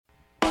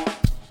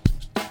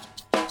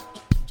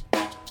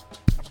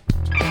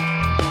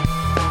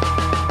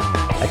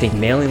think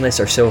mailing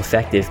lists are so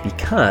effective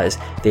because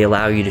they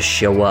allow you to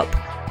show up,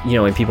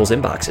 in people's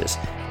inboxes.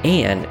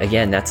 And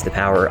again, that's the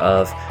power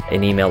of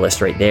an email list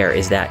right there,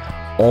 is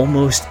that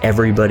almost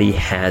everybody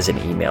has an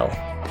email.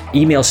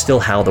 Email's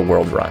still how the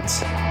world runs.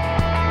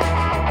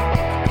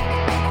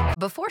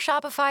 Before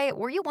Shopify,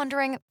 were you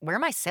wondering, where are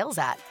my sales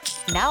at?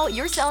 Now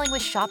you're selling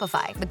with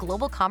Shopify, the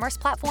global commerce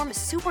platform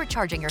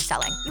supercharging your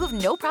selling. You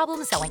have no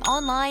problem selling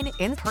online,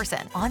 in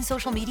person, on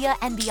social media,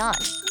 and beyond.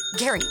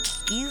 Gary,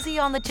 easy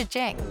on the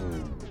cha-ching.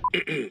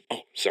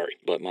 Oh, sorry,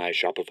 but my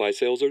Shopify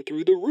sales are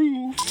through the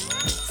roof.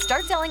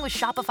 Start selling with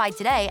Shopify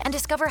today and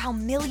discover how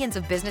millions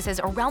of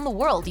businesses around the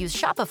world use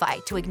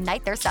Shopify to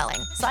ignite their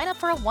selling. Sign up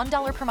for a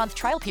 $1 per month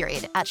trial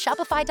period at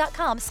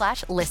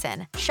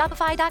shopify.com/listen.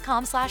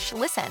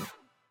 Shopify.com/listen.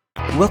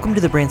 Welcome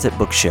to the Brands That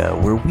Book Show,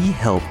 where we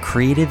help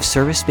creative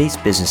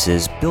service-based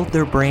businesses build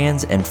their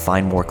brands and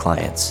find more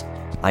clients.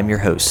 I'm your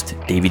host,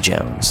 Davey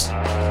Jones.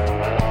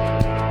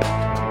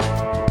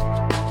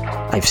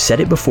 I've said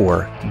it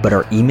before, but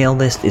our email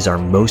list is our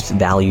most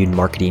valued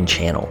marketing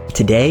channel.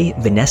 Today,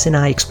 Vanessa and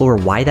I explore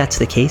why that's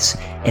the case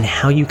and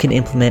how you can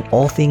implement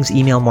all things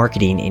email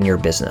marketing in your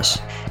business.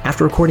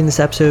 After recording this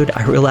episode,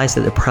 I realized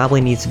that there probably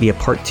needs to be a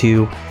part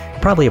 2,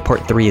 probably a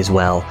part 3 as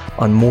well,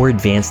 on more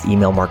advanced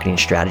email marketing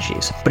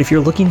strategies. But if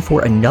you're looking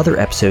for another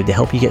episode to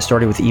help you get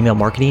started with email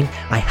marketing,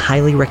 I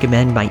highly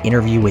recommend my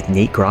interview with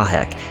Nate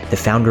Grahek, the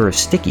founder of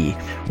Sticky,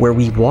 where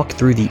we walk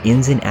through the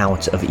ins and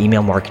outs of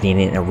email marketing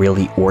in a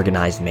really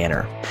organized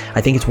manner.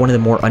 I think it's one of the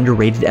more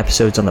underrated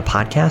episodes on the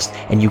podcast,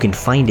 and you can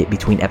find it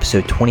between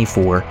episode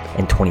 24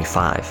 and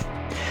 25.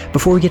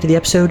 Before we get to the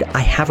episode,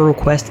 I have a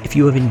request. If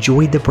you have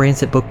enjoyed the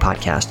Brands That Book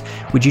podcast,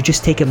 would you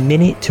just take a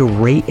minute to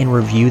rate and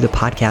review the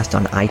podcast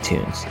on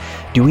iTunes?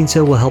 Doing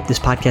so will help this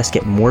podcast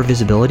get more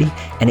visibility,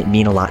 and it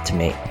mean a lot to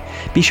me.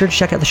 Be sure to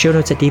check out the show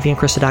notes at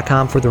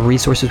daveyandkrista.com for the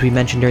resources we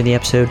mentioned during the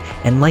episode.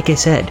 And like I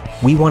said,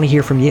 we want to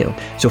hear from you.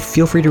 So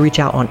feel free to reach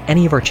out on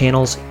any of our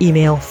channels,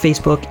 email,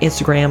 Facebook,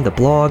 Instagram, the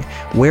blog,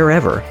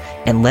 wherever,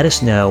 and let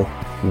us know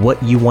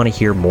what you want to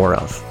hear more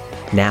of.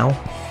 Now,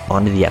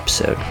 on to the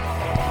episode.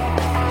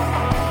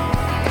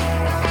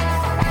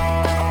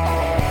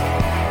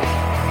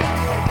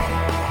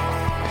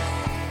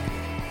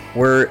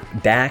 We're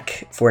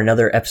back for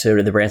another episode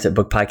of the Brands That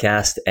Book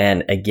podcast.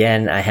 And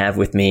again, I have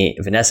with me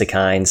Vanessa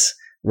Kynes,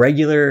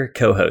 regular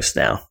co-host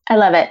now. I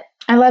love it.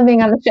 I love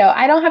being on the show.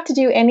 I don't have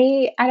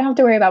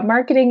to worry about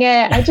marketing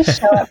it. I just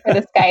show up for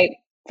the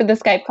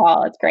Skype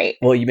call. It's great.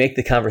 Well, you make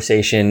the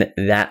conversation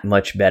that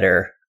much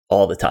better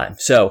all the time.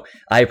 So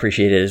I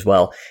appreciate it as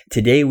well.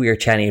 Today, we are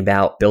chatting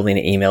about building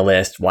an email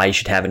list, why you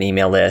should have an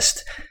email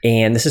list.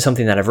 And this is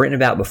something that I've written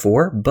about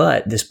before,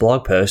 but this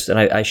blog post, and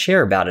I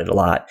share about it a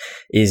lot,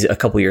 is a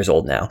couple years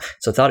old now.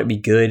 So I thought it'd be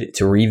good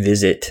to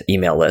revisit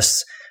email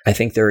lists. I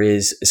think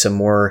there's some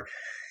more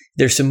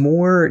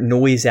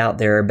noise out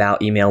there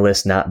about email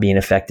lists not being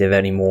effective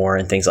anymore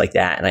and things like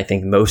that. And I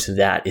think most of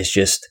that is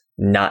just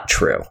not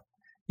true.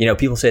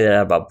 People say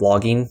that about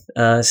blogging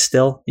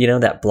still,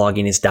 that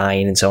blogging is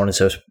dying and so on and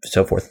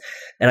so forth.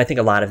 And I think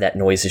a lot of that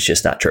noise is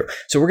just not true.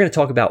 So we're going to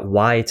talk about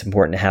why it's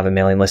important to have a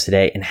mailing list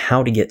today and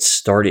how to get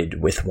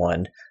started with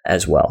one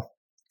as well.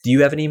 Do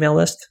you have an email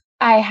list?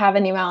 I have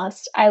an email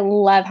list. I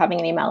love having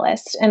an email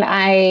list, and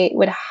I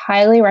would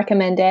highly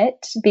recommend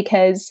it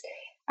because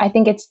I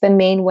think it's the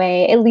main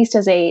way, at least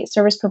as a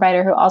service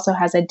provider who also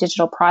has a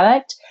digital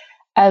product,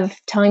 of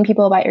telling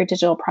people about your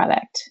digital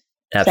product.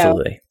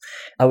 Absolutely. So,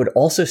 I would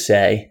also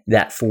say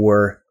that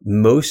for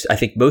most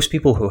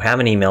people who have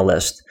an email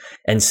list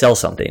and sell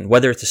something,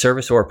 whether it's a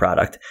service or a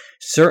product,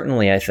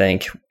 certainly I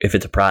think if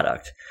it's a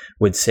product,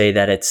 would say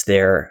that it's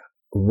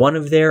one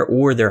of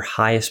their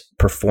highest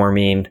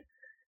performing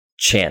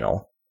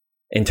channel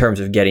in terms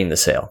of getting the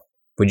sale.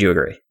 Would you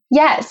agree?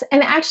 Yes.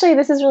 And actually,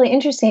 this is really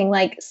interesting.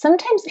 Like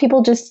sometimes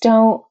people just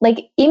don't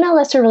email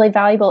lists are really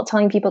valuable at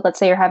telling people, let's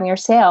say you're having your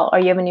sale or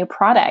you have a new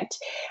product.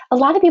 A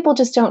lot of people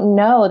just don't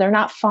know. They're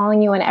not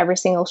following you on every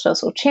single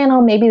social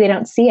channel. Maybe they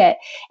don't see it.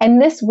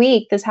 And this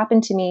week, this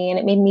happened to me and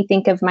it made me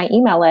think of my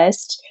email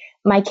list.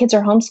 My kids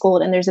are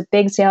homeschooled and there's a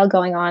big sale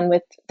going on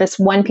with this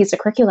one piece of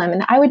curriculum.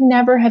 And I would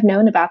never have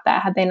known about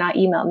that had they not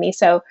emailed me.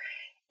 So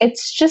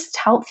it's just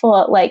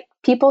helpful,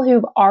 people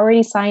who've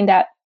already signed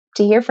up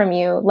to hear from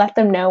you, let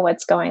them know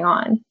what's going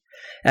on.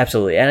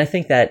 Absolutely. And I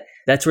think that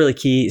that's really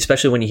key,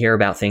 especially when you hear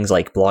about things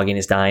like blogging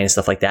is dying and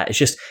stuff like that.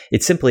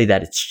 It's simply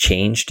that it's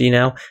changed,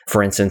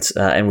 for instance,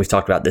 and we've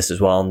talked about this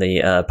as well on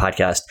the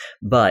podcast,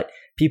 but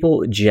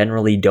people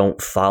generally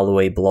don't follow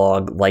a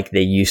blog like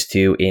they used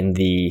to in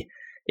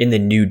the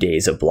new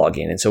days of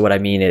blogging. And so what I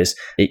mean is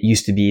it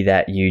used to be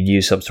that you'd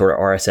use some sort of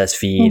RSS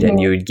feed and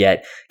you would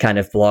get kind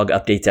of blog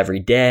updates every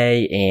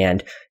day.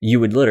 And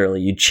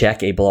you'd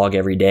check a blog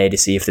every day to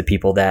see if the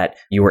people that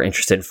you were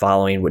interested in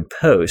following would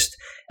post.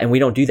 And we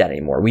don't do that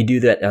anymore. We do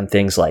that on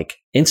things like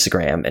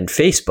Instagram and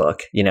Facebook.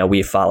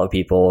 We follow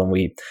people and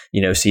we,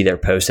 see their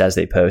posts as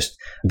they post,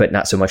 but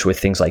not so much with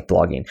things like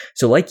blogging.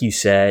 So like you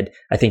said,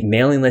 I think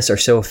mailing lists are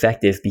so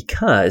effective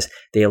because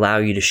they allow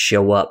you to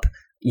show up,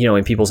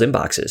 in people's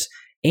inboxes.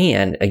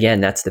 And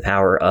again, that's the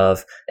power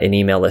of an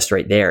email list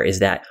right there, is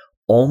that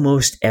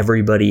almost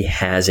everybody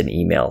has an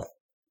email.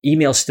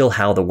 Email's still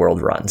how the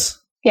world runs.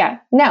 Yeah,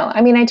 no,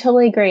 I mean, I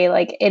totally agree.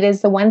 Like, it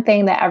is the one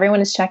thing that everyone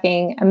is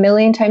checking a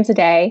million times a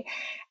day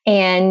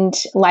and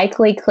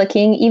likely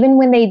clicking, even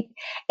when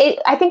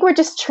I think we're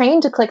just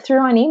trained to click through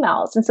on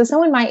emails. And so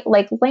someone might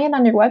like land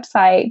on your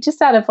website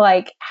just out of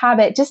like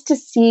habit, just to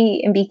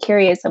see and be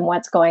curious on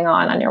what's going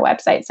on your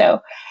website. So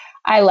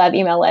I love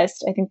email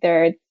lists. I think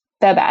they're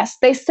the best.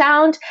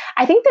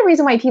 I think the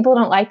reason why people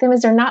don't like them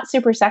is they're not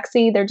super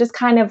sexy. They're just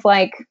kind of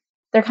like,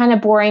 they're kind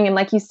of boring. And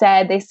like you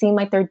said, they seem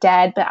like they're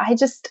dead, but I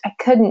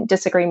couldn't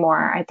disagree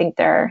more. I think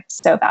they're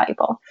so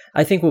valuable.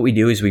 I think what we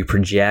do is we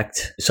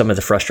project some of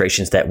the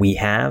frustrations that we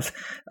have,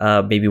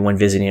 maybe when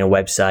visiting a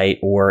website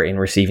or in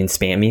receiving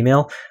spam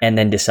email, and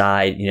then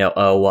decide,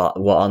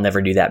 I'll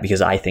never do that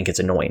because I think it's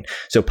annoying.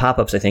 So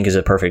pop-ups, I think, is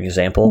a perfect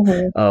example.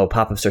 Mm-hmm. Oh,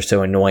 pop-ups are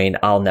so annoying,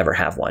 I'll never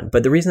have one.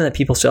 But the reason that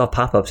people still have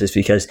pop-ups is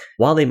because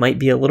while they might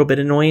be a little bit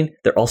annoying,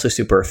 they're also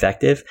super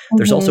effective. Mm-hmm.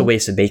 There's also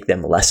ways to make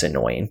them less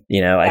annoying.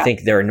 I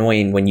think they're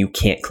annoying when you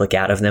can't click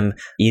out of them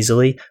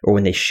easily, or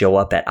when they show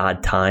up at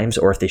odd times,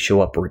 or if they show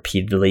up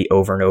repeatedly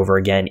over and over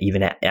again,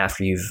 even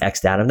after you've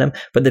X'd out of them.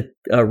 But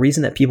the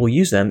reason that people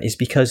use them is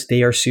because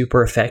they are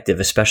super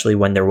effective, especially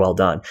when they're well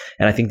done.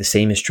 And I think the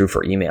same is true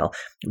for email.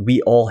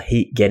 We all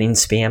hate getting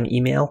spam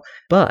email,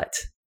 but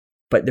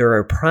there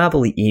are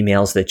probably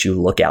emails that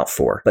you look out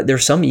for. But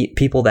there's some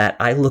people that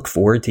I look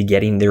forward to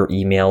getting their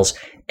emails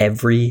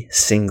every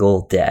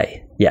single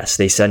day. Yes,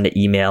 they send an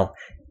email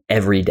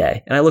every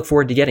day, and I look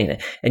forward to getting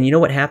it. And you know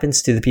what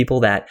happens to the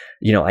people that,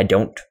 I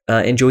don't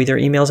enjoy their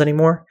emails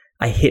anymore?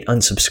 I hit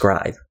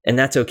unsubscribe, and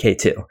that's okay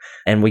too.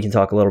 And we can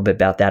talk a little bit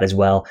about that as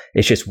well.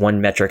 It's just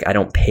one metric I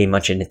don't pay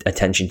much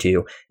attention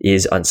to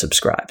is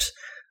unsubscribes.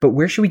 But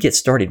where should we get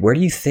started? Where do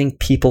you think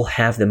people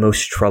have the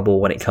most trouble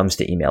when it comes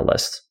to email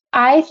lists?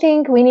 I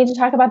think we need to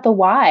talk about the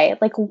why.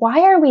 Like, why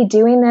are we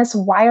doing this?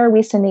 Why are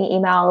we sending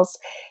emails?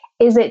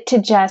 Is it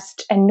to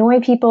just annoy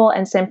people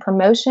and send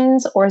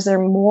promotions, or is there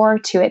more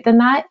to it than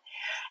that?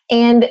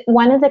 And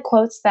one of the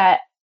quotes that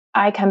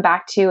I come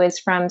back to is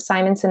from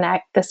Simon Sinek,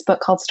 this book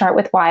called Start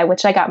With Why,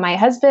 which I got my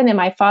husband and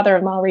my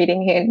father-in-law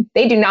reading. And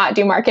they do not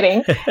do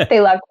marketing.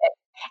 They loved it.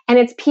 And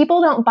it's,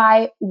 people don't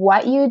buy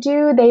what you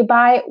do, they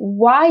buy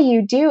why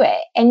you do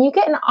it. And you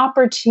get an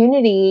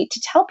opportunity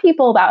to tell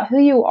people about who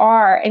you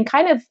are and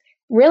kind of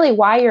really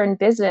why you're in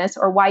business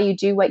or why you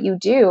do what you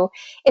do.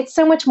 It's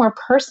so much more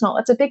personal.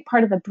 It's a big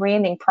part of the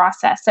branding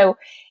process. So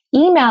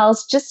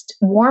emails just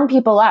warm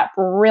people up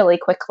really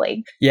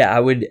quickly. Yeah, I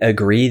would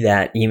agree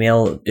that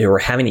email, or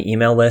having an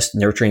email list,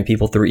 nurturing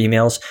people through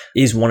emails,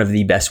 is one of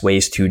the best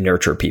ways to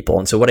nurture people.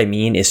 And so what I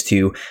mean is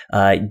to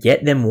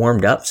get them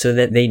warmed up so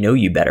that they know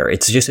you better.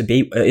 It's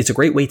a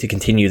great way to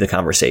continue the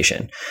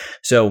conversation.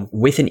 So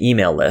with an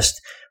email list,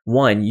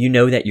 one,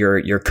 that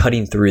you're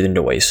cutting through the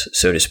noise,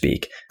 so to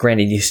speak.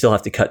 Granted, you still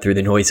have to cut through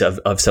the noise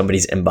of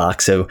somebody's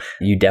inbox, so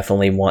you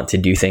definitely want to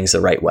do things the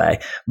right way.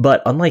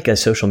 But unlike a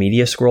social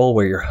media scroll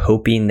where you're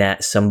hoping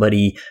that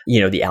somebody,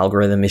 the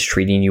algorithm is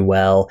treating you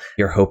well,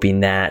 you're hoping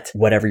that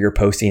whatever you're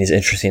posting is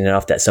interesting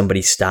enough that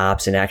somebody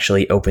stops and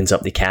actually opens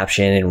up the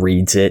caption and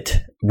reads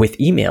it. With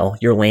email,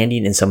 you're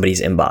landing in somebody's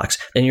inbox,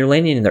 and you're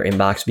landing in their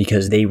inbox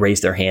because they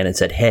raised their hand and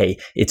said, hey,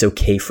 it's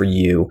okay for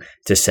you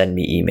to send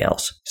me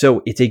emails.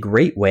 So it's a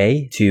great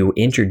way to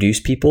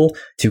introduce people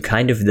to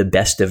kind of the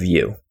best of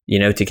you.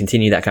 To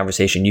continue that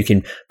conversation, you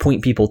can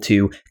point people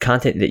to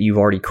content that you've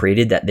already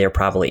created that they're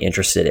probably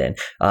interested in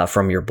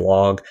from your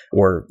blog,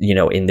 or,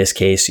 in this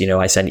case,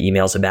 I send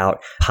emails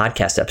about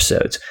podcast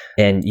episodes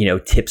and,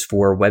 tips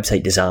for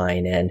website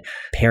design and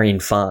pairing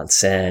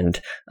fonts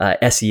and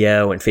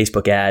SEO and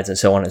Facebook ads and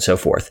so on and so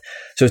forth.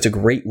 So it's a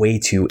great way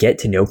to get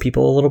to know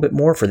people a little bit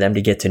more, for them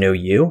to get to know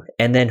you,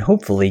 and then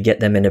hopefully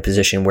get them in a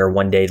position where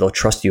one day they'll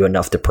trust you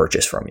enough to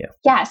purchase from you.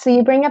 Yeah. So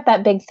you bring up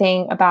that big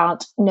thing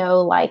about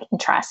know, like,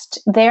 and trust.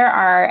 There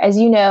are, as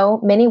you know,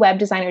 many web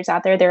designers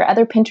out there. There are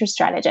other Pinterest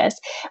strategists,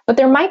 but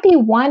there might be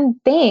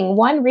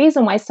one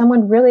reason why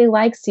someone really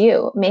likes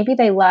you. Maybe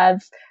they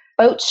love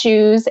boat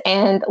shoes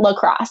and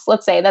lacrosse.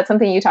 Let's say that's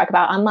something you talk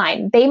about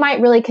online. They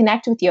might really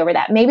connect with you over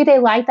that. Maybe they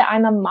like that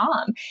I'm a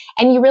mom,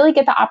 and you really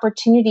get the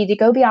opportunity to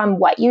go beyond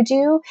what you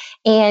do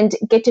and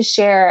get to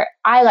share.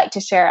 I like to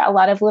share a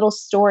lot of little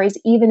stories,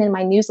 even in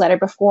my newsletter,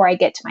 before I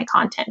get to my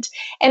content.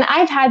 And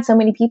I've had so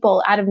many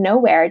people out of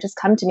nowhere just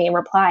come to me and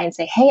reply and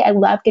say, hey, I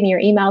love getting your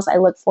emails. I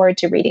look forward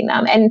to reading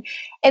them. And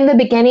in the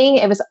beginning,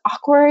 it was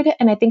awkward.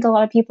 And I think a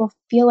lot of people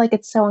feel like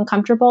it's so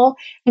uncomfortable.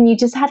 And you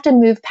just have to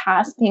move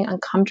past being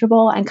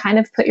uncomfortable and kind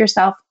of put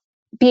yourself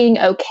being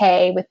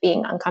okay with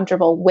being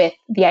uncomfortable with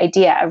the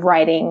idea of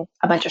writing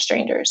a bunch of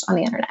strangers on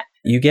the internet.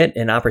 You get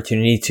an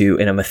opportunity to,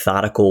 in a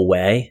methodical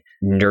way,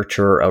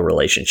 nurture a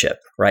relationship,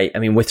 right? I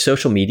mean, with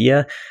social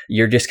media,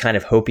 you're just kind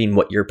of hoping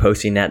what you're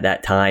posting at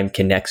that time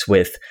connects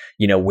with,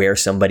 where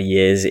somebody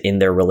is in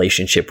their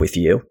relationship with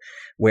you.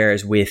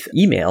 Whereas with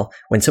email,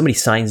 when somebody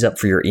signs up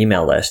for your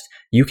email list,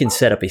 you can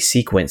set up a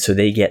sequence so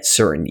they get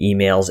certain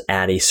emails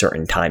at a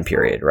certain time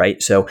period,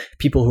 right? So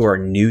people who are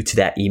new to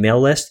that email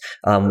list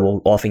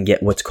will often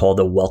get what's called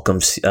a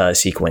welcome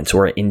sequence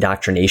or an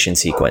indoctrination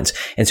sequence.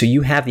 And so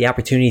you have the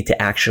opportunity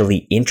to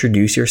actually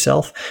introduce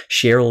yourself,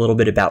 share a little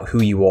bit about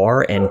who you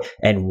are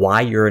and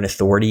why you're an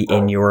authority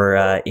in your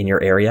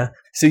area.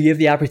 So you have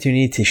the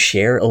opportunity to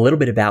share a little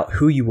bit about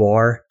who you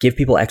are, give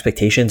people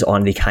expectations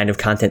on the kind of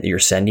content that you're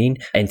sending,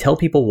 and tell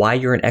people why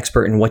you're an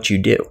expert in what you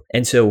do.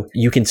 And so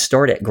you can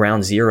start at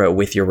ground zero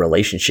with your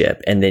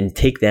relationship and then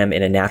take them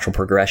in a natural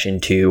progression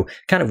to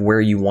kind of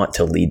where you want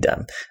to lead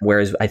them.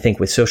 Whereas I think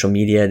with social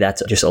media,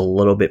 that's just a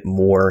little bit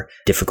more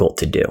difficult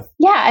to do.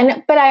 Yeah.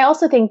 But I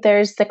also think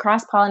there's the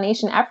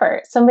cross-pollination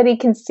effort. Somebody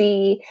can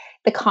see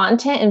the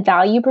content and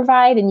value you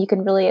provide, and you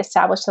can really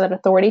establish that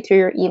authority through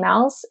your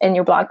emails and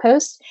your blog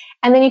posts.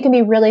 And then you can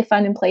be really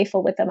fun and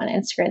playful with them on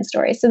Instagram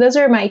stories. So those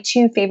are my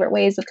two favorite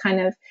ways of kind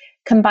of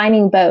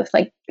combining both.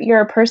 Like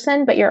you're a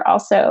person, but you're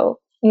also,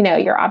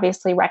 you're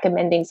obviously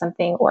recommending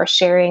something or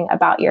sharing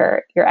about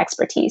your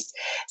expertise.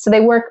 So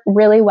they work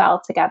really well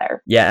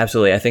together. Yeah,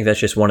 absolutely. I think that's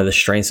just one of the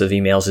strengths of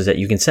emails is that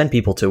you can send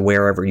people to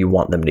wherever you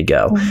want them to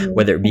go,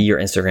 whether it be your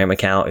Instagram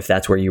account, if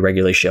that's where you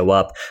regularly show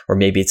up, or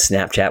maybe it's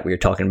Snapchat. We were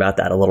talking about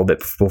that a little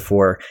bit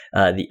before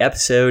the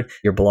episode,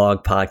 your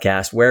blog,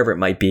 podcast, wherever it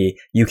might be,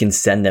 you can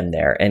send them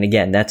there. And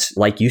again, that's,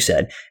 like you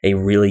said, a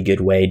really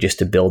good way just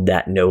to build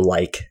that know,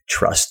 like,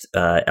 trust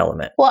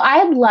element. Well,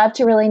 I'd love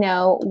to really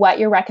know what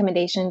your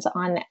recommendations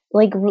on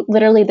like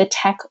literally the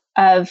tech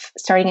of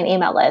starting an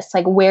email list.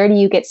 Like, where do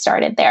you get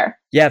started there?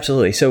 Yeah,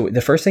 absolutely. So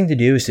the first thing to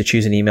do is to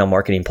choose an email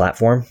marketing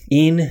platform.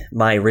 In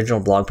my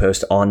original blog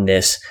post on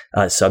this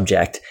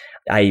subject,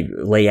 I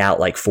lay out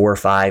like 4 or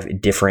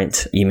 5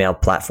 different email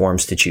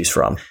platforms to choose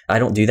from. I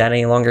don't do that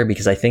any longer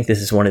because I think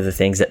this is one of the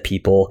things that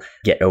people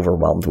get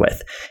overwhelmed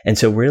with. And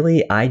so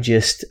really, I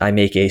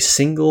make a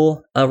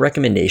single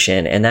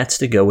recommendation, and that's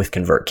to go with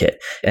ConvertKit.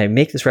 And I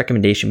make this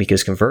recommendation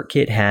because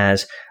ConvertKit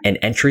has an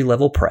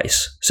entry-level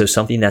price. So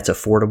something that's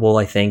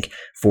affordable, I think,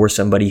 for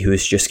somebody who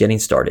is just getting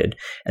started.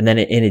 And then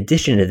in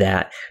addition to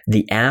that,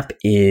 the app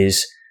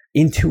is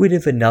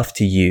intuitive enough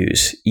to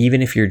use,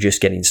 even if you're just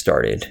getting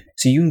started.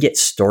 So you can get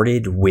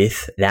started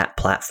with that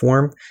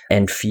platform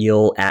and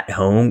feel at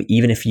home,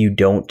 even if you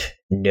don't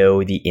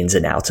know the ins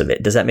and outs of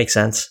it. Does that make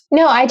sense?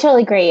 No, I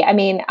totally agree. I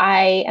mean,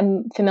 I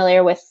am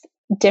familiar with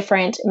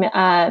different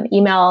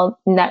email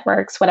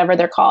networks, whatever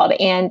they're called,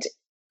 and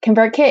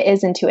ConvertKit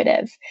is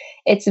intuitive.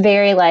 It's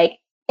very like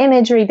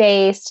imagery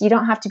based. You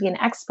don't have to be an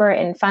expert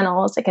in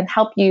funnels. It can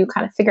help you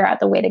kind of figure out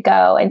the way to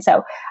go. And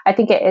so I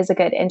think it is a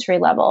good entry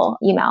level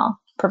email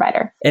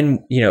provider. And,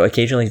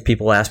 occasionally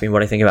people ask me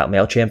what I think about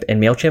MailChimp,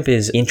 and MailChimp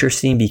is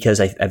interesting because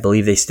I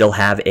believe they still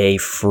have a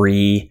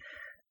free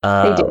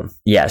they do.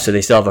 Yeah, so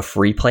they still have a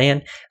free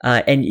plan,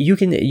 and you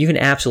can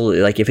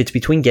absolutely, like, if it's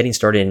between getting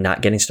started and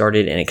not getting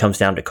started, and it comes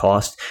down to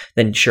cost,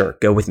 then sure,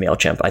 go with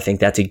MailChimp. I think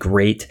that's a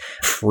great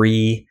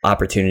free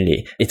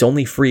opportunity. It's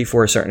only free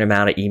for a certain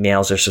amount of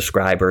emails or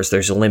subscribers.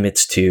 There's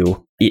limits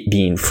to it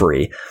being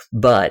free,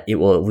 but it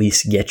will at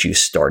least get you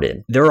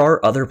started. There are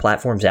other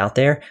platforms out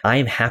there. I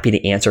am happy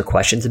to answer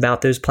questions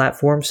about those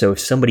platforms. So if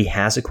somebody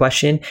has a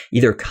question,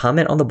 either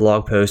comment on the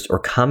blog post or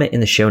comment in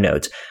the show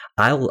notes.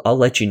 I'll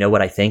let you know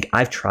what I think.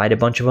 I've tried a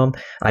bunch of them.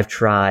 I've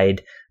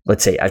tried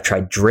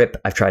Drip.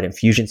 I've tried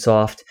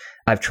Infusionsoft.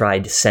 I've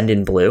tried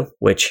Sendinblue,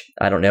 which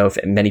I don't know if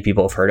many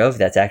people have heard of.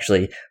 That's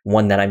actually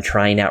one that I'm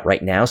trying out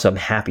right now. So I'm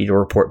happy to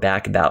report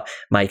back about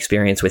my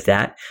experience with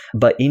that.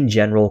 But in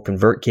general,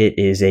 ConvertKit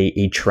is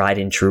a tried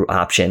and true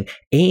option.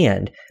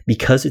 And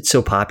because it's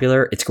so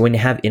popular, it's going to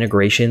have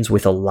integrations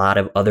with a lot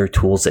of other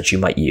tools that you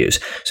might use.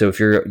 So if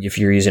you're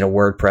using a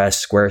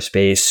WordPress,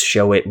 Squarespace,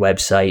 Showit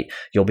website,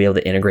 you'll be able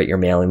to integrate your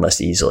mailing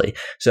list easily.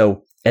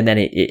 And then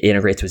it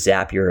integrates with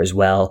Zapier as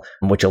well,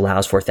 which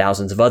allows for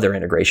thousands of other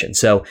integrations.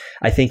 So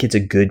I think it's a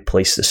good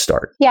place to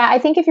start. Yeah, I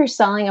think if you're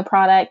selling a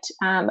product,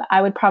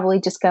 I would probably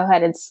just go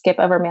ahead and skip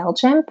over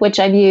MailChimp, which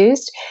I've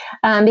used,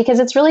 because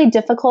it's really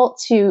difficult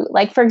to,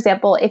 like, for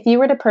example, if you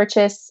were to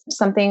purchase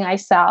something I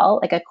sell,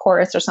 like a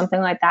course or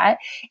something like that,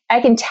 I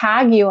can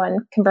tag you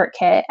on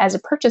ConvertKit as a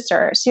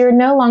purchaser. So you're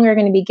no longer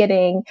going to be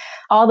getting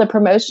all the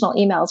promotional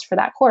emails for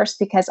that course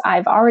because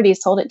I've already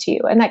sold it to you.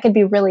 And that could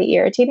be really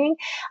irritating.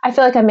 I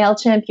feel like on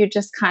MailChimp, you're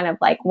just kind of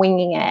like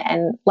winging it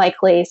and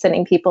likely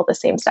sending people the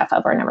same stuff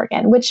over and over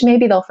again, which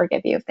maybe they'll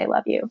forgive you if they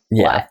love you.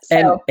 Yeah.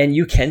 And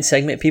you can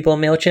segment people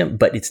on MailChimp,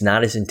 but it's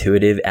not as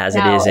intuitive as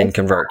it is in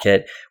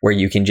ConvertKit, where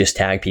you can just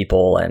tag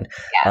people and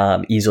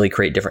easily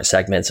create different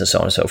segments and so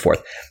on and so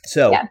forth.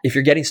 So if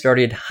you're getting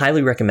started,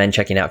 highly recommend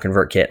checking out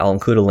ConvertKit. I'll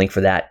include a link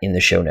for that in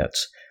the show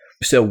notes.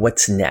 So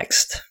what's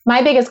next?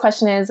 My biggest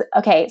question is,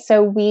 okay,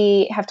 so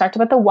we have talked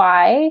about the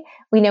why.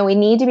 We know we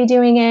need to be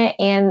doing it,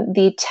 and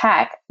the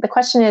tech. The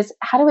question is,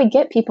 how do we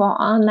get people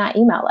on that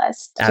email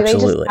list?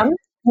 Absolutely.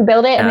 You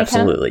build it and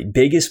Absolutely.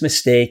 Biggest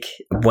mistake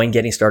when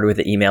getting started with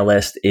the email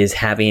list is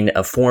having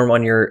a form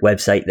on your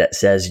website that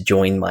says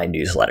join my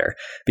newsletter.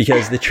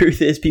 Because the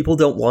truth is people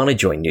don't want to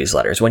join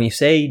newsletters. When you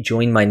say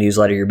join my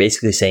newsletter, you're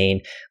basically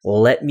saying,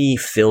 well, let me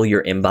fill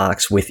your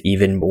inbox with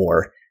even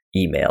more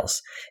emails.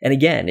 And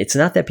again, it's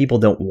not that people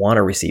don't want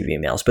to receive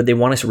emails, but they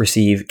want us to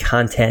receive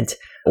content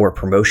or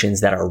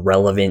promotions that are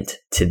relevant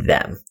to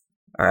them.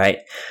 All right.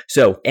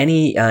 So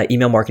any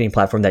email marketing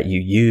platform that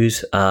you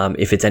use,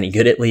 if it's any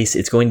good, at least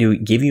it's going to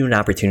give you an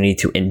opportunity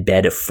to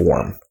embed a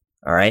form.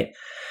 All right.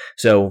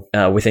 So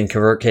within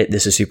ConvertKit,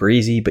 this is super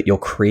easy, but you'll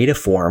create a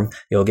form,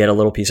 you'll get a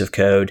little piece of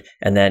code,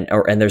 and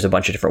there's a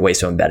bunch of different ways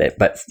to embed it.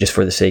 But just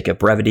for the sake of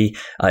brevity,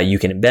 you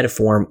can embed a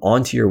form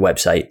onto your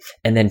website,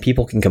 and then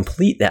people can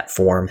complete that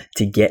form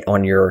to get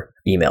on your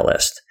email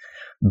list.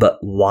 But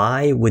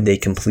why would they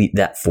complete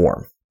that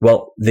form?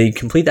 Well, they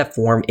complete that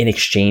form in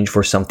exchange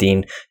for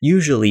something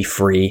usually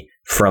free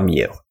from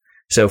you.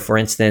 So for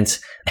instance,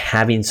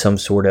 having some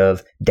sort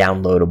of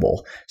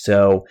downloadable.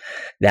 So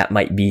that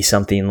might be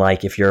something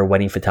like, if you're a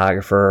wedding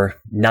photographer,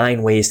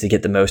 9 ways to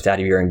get the most out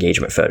of your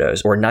engagement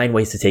photos, or 9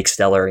 ways to take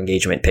stellar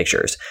engagement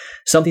pictures,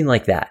 something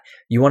like that.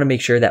 You want to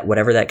make sure that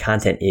whatever that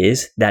content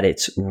is, that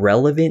it's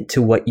relevant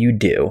to what you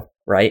do.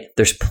 Right?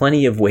 There's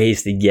plenty of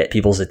ways to get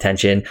people's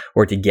attention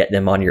or to get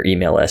them on your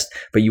email list,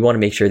 but you want to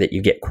make sure that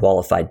you get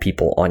qualified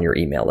people on your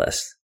email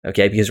list.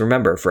 Okay? Because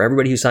remember, for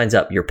everybody who signs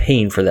up, you're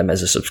paying for them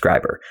as a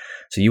subscriber.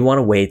 So you want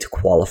a way to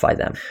qualify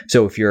them.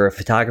 So if you're a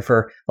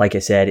photographer, like I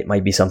said, it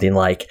might be something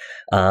like,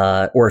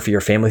 or if you're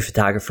a family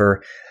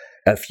photographer,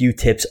 a few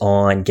tips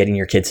on getting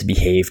your kids to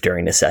behave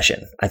during a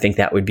session. I think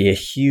that would be a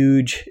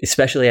huge,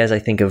 especially as I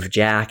think of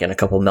Jack and a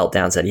couple of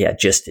meltdowns that he had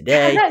just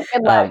today.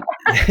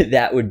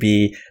 That would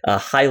be a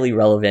highly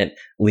relevant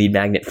lead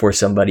magnet for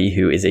somebody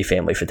who is a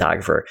family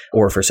photographer,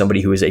 or for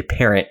somebody who is a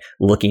parent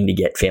looking to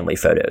get family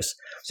photos.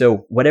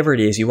 So whatever it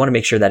is, you want to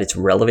make sure that it's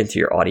relevant to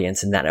your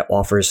audience and that it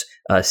offers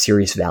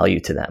serious value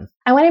to them.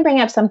 I want to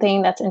bring up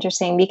something that's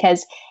interesting,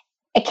 because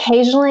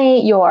occasionally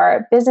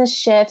your business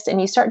shifts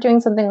and you start doing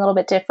something a little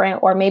bit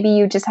different, or maybe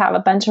you just have a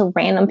bunch of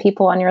random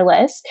people on your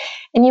list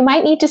and you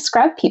might need to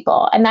scrub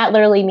people. And that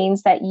literally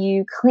means that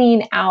you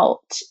clean out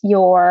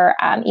your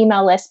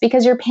email list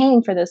because you're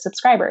paying for those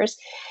subscribers.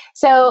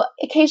 So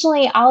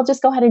occasionally I'll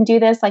just go ahead and do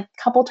this like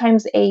a couple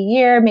times a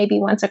year, maybe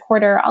once a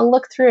quarter. I'll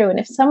look through, and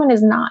if someone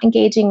is not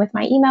engaging with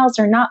my emails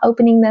or not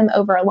opening them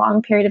over a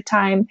long period of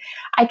time,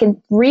 I can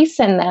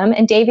resend them.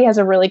 And Davey has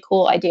a really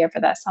cool idea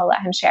for this. I'll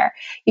let him share.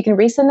 You can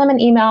resend them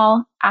an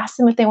email, ask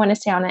them if they want to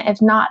stay on it.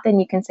 If not, then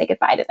you can say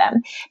goodbye to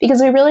them,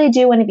 because we really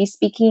do want to be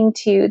speaking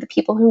to the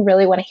people who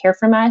really want to hear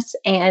from us.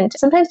 And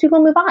sometimes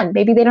people move on.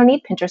 Maybe they don't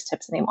need Pinterest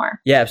tips anymore.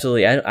 Yeah,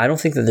 absolutely. I don't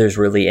think that there's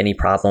really any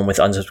problem with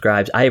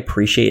unsubscribes. I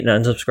appreciate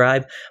an unsubscribe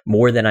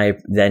more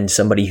than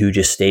somebody who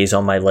just stays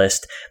on my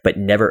list but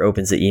never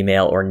opens the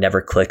email or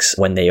never clicks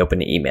when they open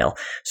the email.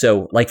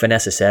 So like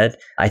Vanessa said,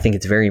 I think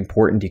it's very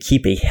important to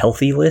keep a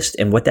healthy list.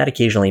 And what that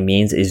occasionally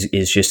means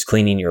is just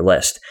cleaning your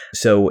list.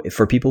 So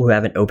for people who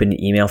haven't opened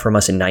an email from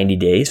us in 90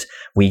 days,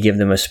 we give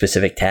them a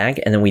specific tag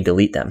and then we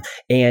delete them.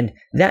 And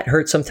that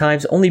hurts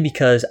sometimes, only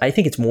because I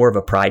think it's more of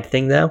a pride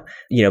thing though,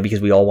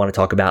 because we all want to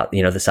talk about,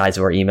 the size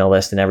of our email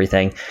list and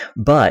everything,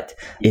 but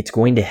it's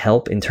going to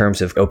help in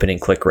terms of open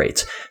and click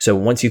rates.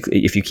 So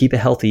if you keep a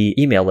healthy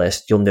email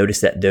list, you'll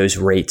notice that those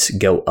rates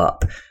go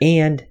up.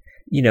 And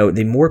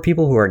the more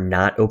people who are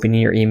not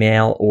opening your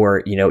email,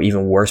 or,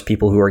 even worse,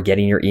 people who are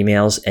getting your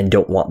emails and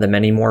don't want them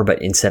anymore,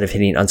 but instead of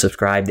hitting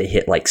unsubscribe, they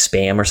hit like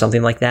spam or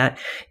something like that.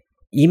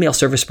 Email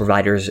service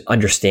providers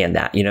understand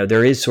that,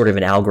 there is sort of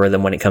an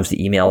algorithm when it comes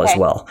to email as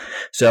well.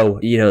 So,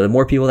 the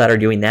more people that are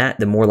doing that,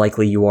 the more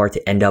likely you are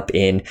to end up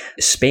in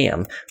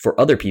spam for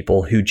other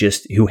people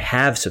who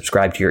have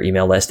subscribed to your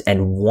email list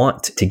and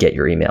want to get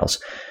your emails.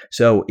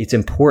 So it's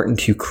important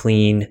to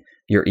clean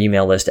your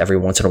email list every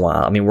once in a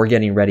while. I mean, we're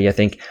getting ready. I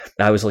think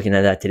I was looking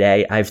at that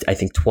today. I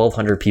think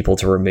 1,200 people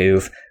to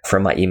remove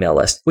from my email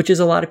list, which is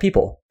a lot of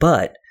people.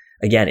 But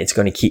again, it's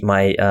going to keep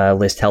my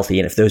list healthy.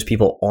 And if those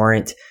people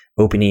aren't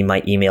opening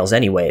my emails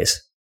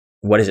anyways,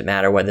 what does it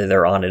matter whether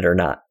they're on it or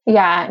not?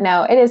 Yeah,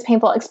 no, it is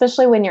painful,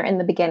 especially when you're in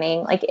the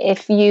beginning. Like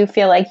if you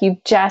feel like you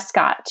just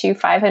got to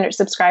 500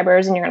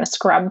 subscribers and you're going to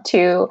scrub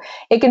 2,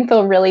 it can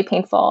feel really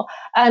painful.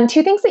 2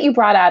 things that you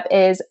brought up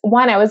is,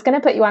 one, I was going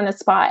to put you on the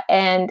spot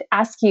and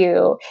ask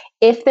you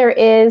if there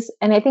is,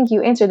 and I think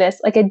you answered this,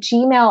 like a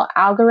Gmail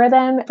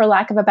algorithm, for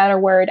lack of a better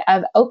word,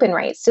 of open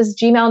rates. Does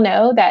Gmail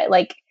know that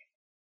like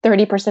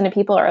 30% of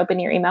people are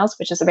opening your emails,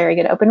 which is a very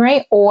good open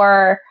rate?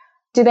 Or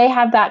do they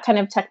have that kind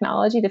of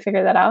technology to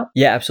figure that out?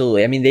 Yeah,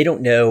 absolutely. I mean, they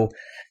don't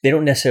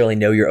necessarily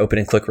know your open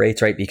and click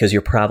rates, right? Because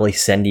you're probably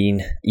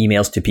sending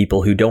emails to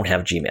people who don't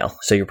have Gmail.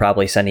 So you're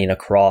probably sending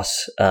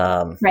across,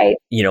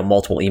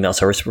 multiple email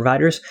service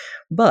providers,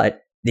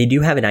 but they do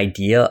have an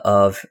idea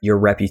of your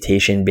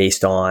reputation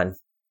based on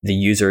the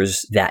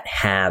users that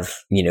have,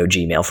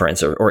 Gmail, for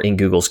instance, or in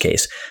Google's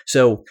case.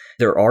 So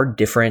there are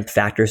different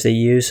factors they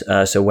use.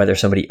 So whether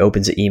somebody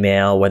opens an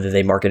email, whether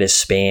they mark it as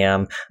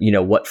spam,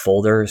 what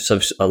folder. So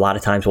a lot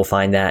of times we'll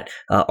find that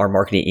our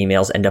marketing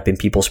emails end up in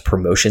people's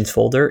promotions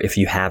folder. If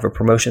you have a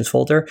promotions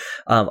folder,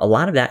 a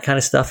lot of that kind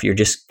of stuff you're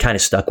just kind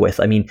of stuck with.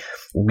 I mean,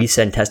 we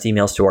send test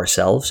emails to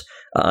ourselves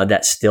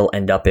that still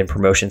end up in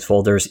promotions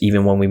folders,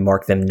 even when we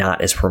mark them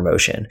not as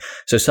promotion.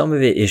 So some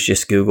of it is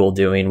just Google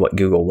doing what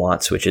Google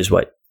wants, which is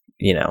what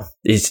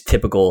is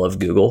typical of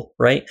Google,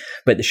 right?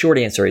 But the short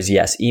answer is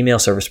yes, email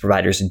service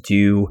providers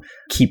do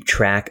keep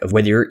track of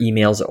whether your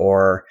emails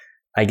are,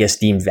 I guess,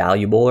 deemed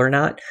valuable or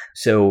not.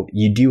 So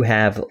you do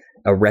have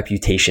a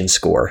reputation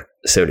score,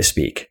 so to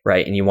speak,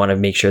 right? And you want to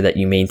make sure that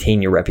you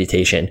maintain your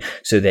reputation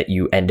so that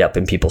you end up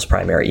in people's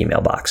primary email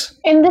box.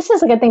 And this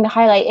is a good thing to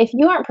highlight. If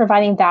you aren't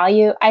providing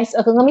value,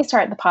 let me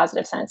start in the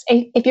positive sense.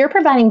 If you're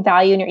providing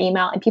value in your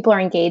email and people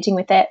are engaging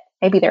with it,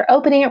 maybe they're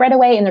opening it right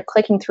away and they're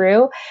clicking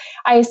through,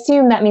 I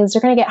assume that means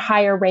they're going to get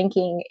higher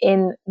ranking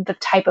in the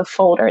type of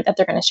folder that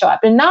they're going to show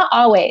up. And not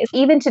always.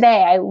 Even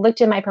today, I looked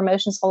in my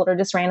promotions folder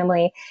just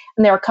randomly,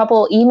 and there were a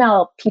couple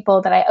email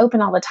people that I open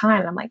all the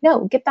time. And I'm like,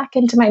 no, get back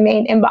into my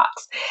main inbox.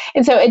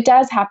 And so it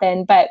does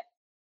happen. But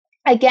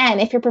again,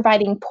 if you're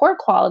providing poor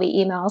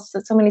quality emails, so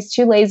somebody's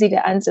too lazy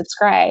to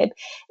unsubscribe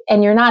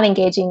and you're not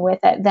engaging with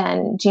it,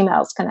 then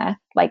Gmail's going to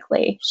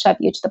likely shove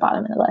you to the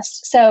bottom of the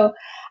list. So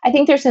I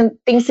think there's some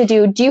things to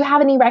do. Do you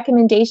have any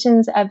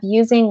recommendations of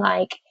using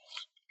like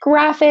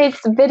graphics,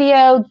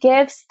 video,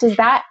 GIFs? Does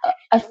that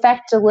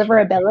affect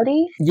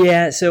deliverability?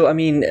 Yeah. So, I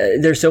mean,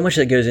 there's so much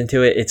that goes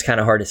into it. It's kind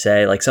of hard to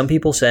say. Like some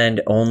people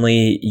send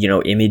only,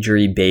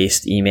 imagery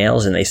based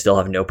emails and they still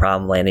have no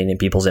problem landing in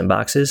people's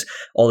inboxes.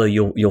 Although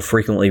you'll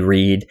frequently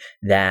read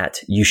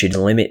that you should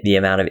limit the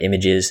amount of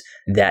images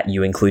that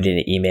you include in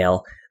an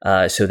email.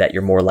 So that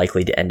you're more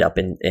likely to end up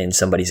in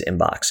somebody's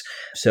inbox.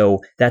 So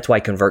that's why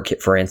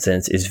ConvertKit, for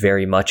instance, is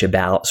very much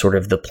about sort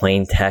of the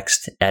plain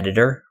text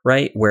editor,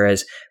 right?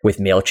 Whereas with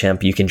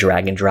MailChimp, you can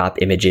drag and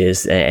drop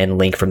images and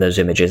link from those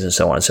images and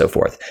so on and so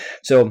forth.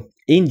 So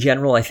in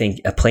general, I think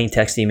plain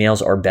text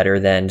emails are better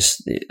than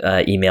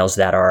emails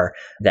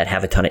that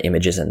have a ton of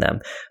images in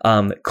them.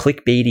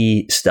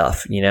 Clickbaity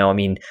stuff,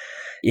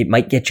 it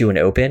might get you an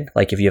open,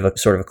 like if you have a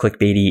sort of a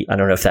clickbaity, I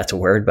don't know if that's a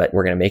word, but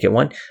we're going to make it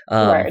one.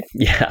 Word.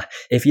 Yeah.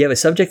 If you have a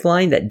subject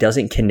line that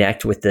doesn't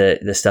connect with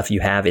the stuff you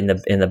have in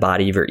the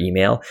body of your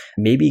email,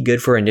 maybe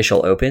good for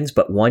initial opens,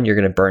 but one, you're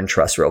going to burn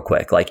trust real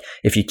quick. Like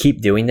if you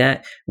keep doing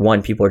that,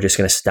 one, people are just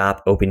going to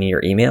stop opening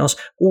your emails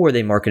or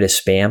they mark it as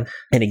spam.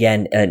 And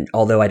again, and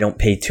although I don't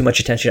pay too much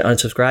attention to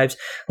unsubscribes,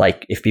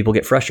 like if people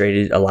get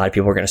frustrated, a lot of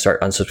people are going to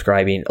start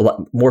unsubscribing. A lot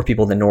more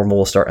people than normal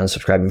will start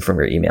unsubscribing from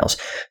your emails.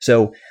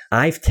 So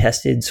I've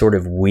tested sort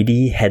of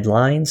witty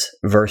headlines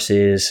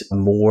versus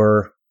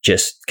more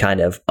just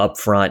kind of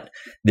upfront,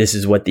 this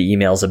is what the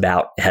email's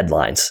about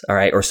headlines, all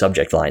right, or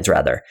subject lines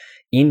rather.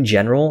 In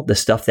general, the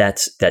stuff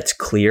that's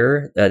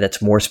clear,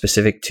 that's more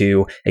specific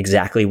to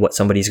exactly what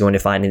somebody's going to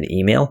find in the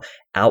email,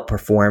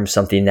 outperforms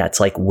something that's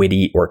like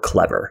witty or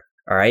clever.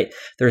 All right.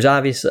 There's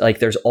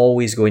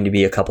always going to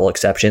be a couple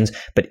exceptions,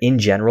 but in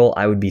general,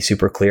 I would be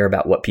super clear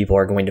about what people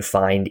are going to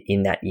find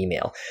in that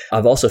email.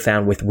 I've also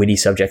found with witty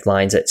subject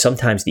lines that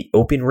sometimes the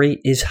open rate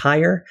is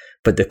higher,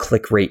 but the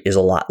click rate is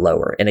a lot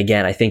lower. And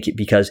again, I think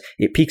because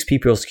it piques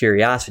people's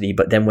curiosity,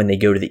 but then when they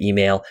go to the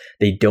email,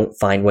 they don't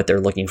find what they're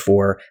looking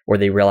for, or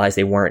they realize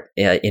they weren't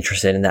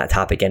interested in that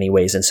topic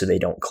anyways, and so they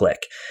don't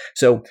click.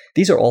 So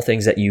these are all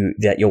things that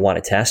you'll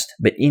want to test.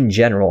 But in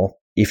general,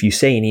 if you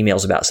say in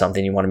emails about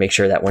something, you want to make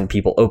sure that when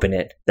people open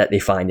it, that they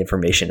find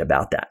information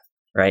about that,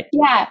 right?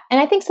 Yeah.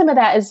 And I think some of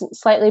that is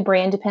slightly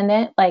brand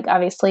dependent. Like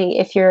obviously,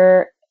 if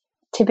you're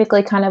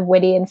typically kind of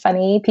witty and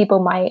funny,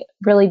 people might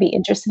really be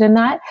interested in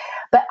that.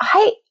 But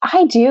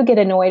I do get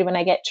annoyed when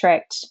I get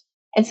tricked.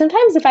 And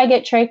sometimes if I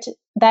get tricked,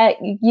 that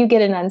you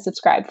get an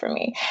unsubscribe from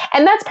me.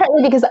 And that's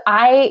partly because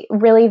I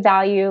really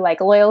value like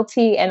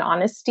loyalty and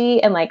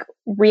honesty and like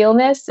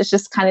realness. It's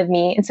just kind of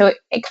me. And so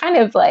it kind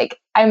of like,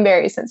 I'm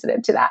very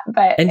sensitive to that.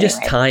 But and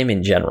just time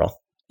in general,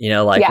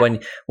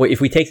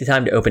 if we take the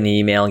time to open the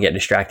email and get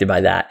distracted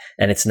by that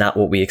and it's not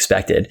what we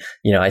expected,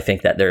 I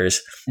think that there's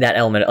that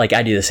element, like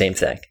I do the same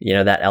thing,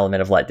 that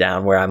element of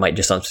letdown where I might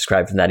just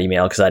unsubscribe from that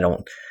email because I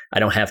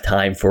don't have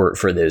time for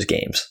those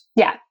games.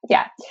 Yeah.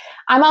 Yeah.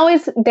 I'm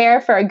always there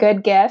for a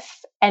good GIF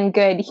and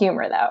good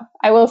humor, though.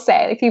 I will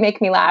say, if you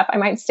make me laugh, I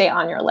might stay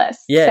on your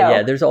list.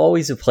 Yeah. There's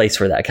always a place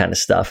for that kind of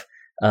stuff.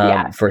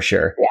 For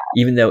sure. Yeah.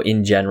 Even though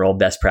in general,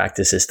 best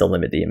practice is to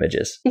limit the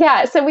images.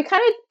 Yeah. So we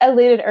kind of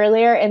alluded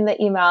earlier in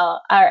the email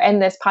or in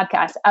this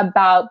podcast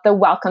about the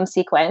welcome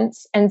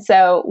sequence. And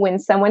so when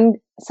someone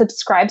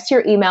subscribes to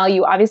your email,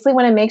 you obviously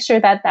want to make sure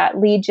that that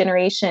lead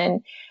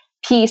generation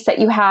piece that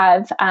you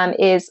have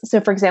is,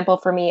 so for example,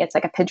 for me, it's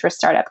like a Pinterest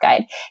startup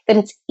guide, that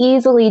it's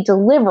easily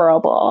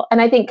deliverable.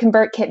 And I think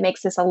ConvertKit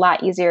makes this a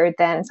lot easier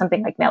than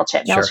something like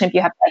MailChimp. Sure. MailChimp,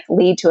 you have to like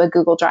lead to a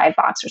Google Drive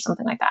box or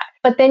something like that.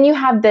 But then you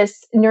have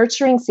this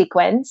nurturing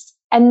sequence.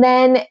 And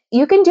then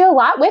you can do a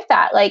lot with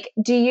that. Like,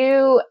 do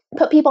you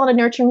put people in a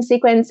nurturing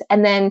sequence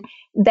and then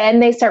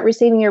they start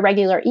receiving your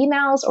regular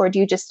emails, or do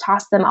you just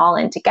toss them all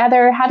in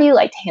together? How do you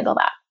like to handle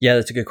that? Yeah,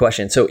 that's a good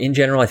question. So in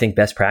general, I think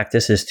best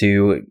practice is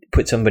to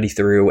put somebody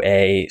through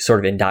a sort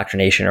of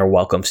indoctrination or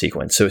welcome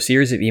sequence. So a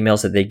series of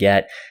emails that they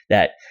get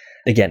that,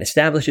 again,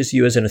 establishes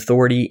you as an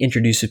authority,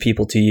 introduces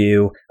people to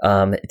you,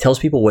 tells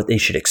people what they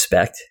should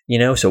expect,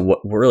 so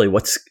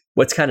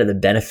what's kind of the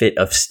benefit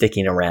of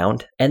sticking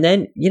around. And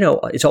then,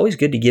 it's always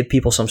good to give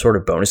people some sort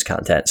of bonus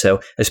content. So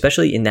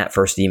especially in that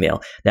first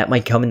email, that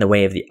might come in the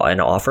way of an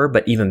offer,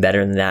 but even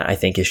better than that, I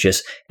think, is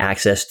just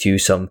access to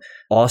some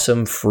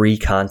awesome free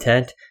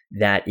content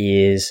that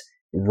is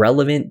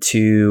relevant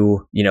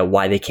to,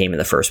 why they came in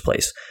the first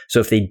place. So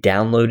if they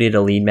downloaded a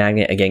lead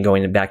magnet, again,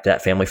 going back to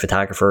that family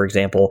photographer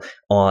example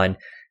on,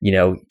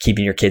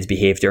 keeping your kids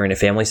behave during a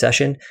family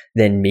session,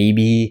 then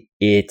maybe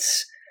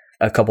it's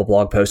a couple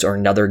blog posts or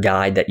another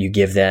guide that you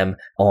give them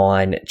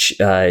on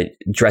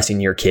dressing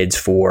your kids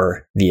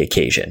for the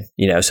occasion.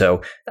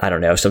 So I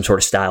don't know, some sort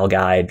of style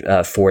guide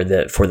for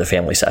the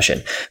family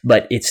session,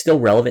 but it's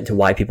still relevant to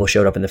why people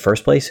showed up in the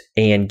first place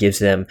and gives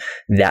them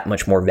that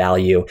much more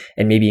value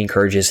and maybe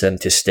encourages them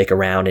to stick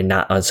around and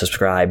not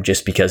unsubscribe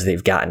just because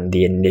they've gotten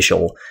the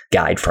initial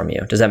guide from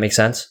you. Does that make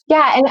sense?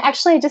 Yeah. And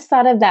actually I just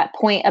thought of that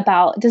point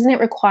about, doesn't it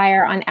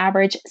require on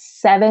average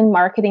 7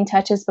 marketing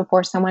touches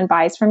before someone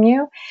buys from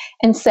you?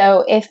 And so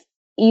if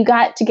you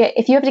have to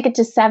get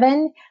to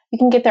 7, you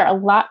can get there a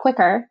lot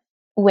quicker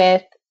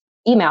with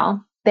email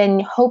than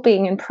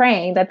hoping and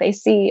praying that they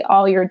see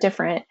all your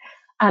different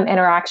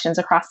interactions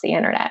across the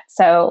internet.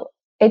 So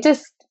it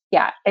just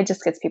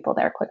gets people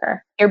there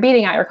quicker. You're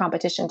beating out your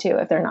competition too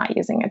if they're not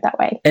using it that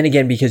way. And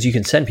again, because you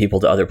can send people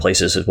to other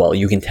places as well.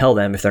 You can tell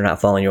them if they're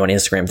not following you on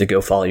Instagram to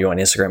go follow you on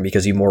Instagram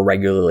because you more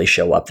regularly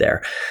show up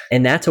there.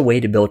 And that's a way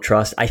to build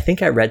trust. I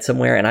think I read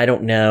somewhere, and I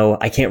don't know,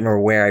 I can't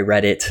remember where I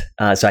read it.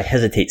 So I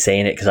hesitate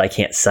saying it because I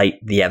can't cite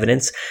the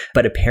evidence.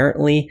 But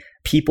apparently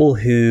people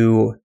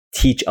who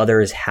teach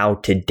others how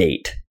to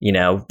date,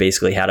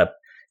 basically how to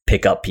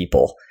pick up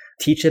people,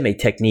 teach them a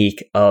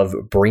technique of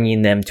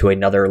bringing them to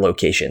another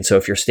location. So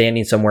if you're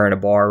standing somewhere in a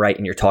bar, right,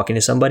 and you're talking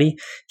to somebody,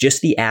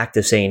 just the act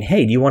of saying,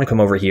 "Hey, do you want to come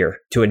over here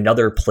to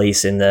another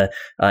place in the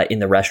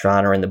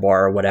restaurant or in the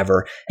bar or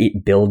whatever?"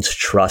 It builds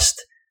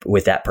trust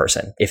with that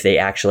person if they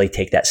actually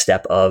take that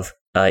step of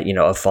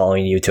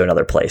following you to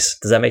another place.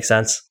 Does that make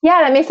sense?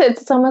 Yeah, that makes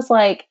sense. It's almost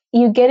like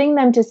you getting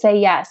them to say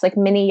yes, like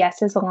mini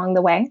yeses along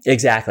the way.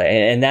 Exactly.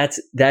 And that's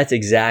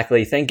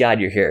exactly, thank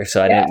God you're here.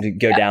 So I didn't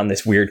go down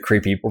this weird,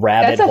 creepy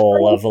rabbit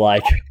hole of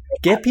like,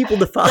 get people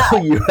to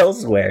follow you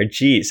elsewhere.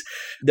 Jeez.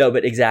 No,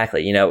 but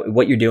exactly.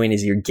 What you're doing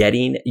is you're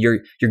getting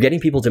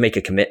people to make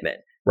a commitment,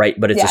 right?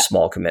 But it's a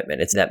small commitment.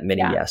 It's that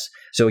mini yes.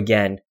 So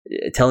again,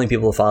 telling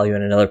people to follow you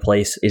in another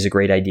place is a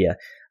great idea.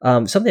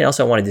 Something else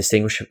I want to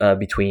distinguish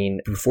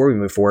before we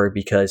move forward,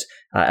 because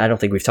I don't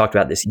think we've talked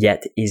about this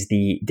yet, is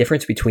the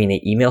difference between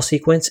an email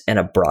sequence and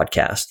a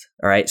broadcast.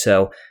 All right.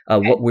 So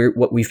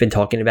what we've been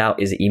talking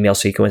about is an email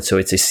sequence. So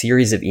it's a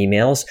series of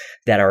emails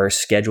that are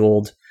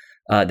scheduled,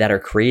 that are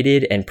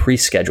created and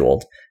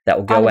pre-scheduled that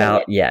will go automated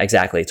out. Yeah,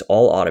 exactly. It's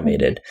all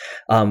automated.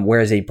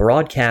 Whereas a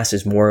broadcast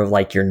is more of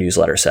like your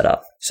newsletter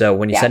setup. So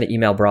when you send an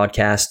email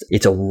broadcast,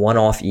 it's a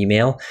one-off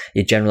email.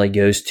 It generally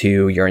goes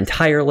to your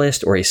entire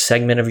list or a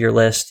segment of your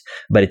list,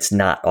 but it's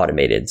not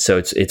automated. So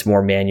it's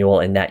more manual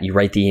in that you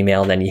write the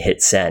email, then you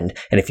hit send.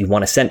 And if you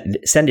want to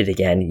send it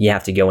again, you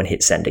have to go and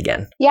hit send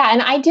again. Yeah.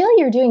 And ideally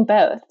you're doing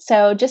both.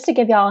 So just to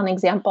give y'all an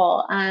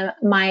example,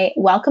 my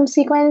welcome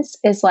sequence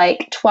is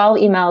like 12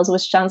 emails,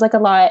 which sounds like a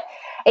lot.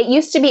 It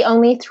used to be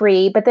only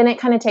 3, but then it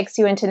kind of takes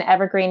you into an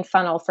evergreen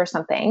funnel for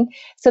something.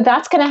 So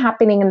that's kind of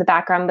happening in the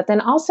background. But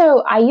then also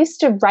I used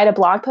to write a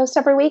blog post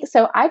every week.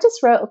 So I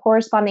just wrote a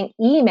corresponding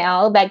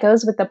email that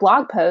goes with the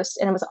blog post.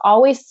 And it was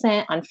always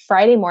sent on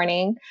Friday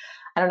morning.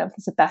 I don't know if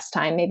it's the best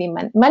time. Maybe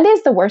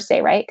Monday's the worst day,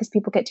 right? Because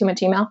people get too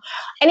much email.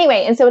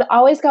 Anyway, and so it would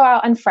always go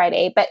out on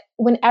Friday. But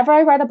whenever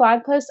I write a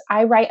blog post,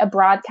 I write a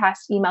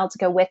broadcast email to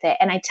go with it.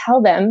 And I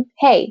tell them,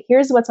 hey,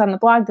 here's what's on the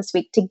blog this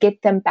week, to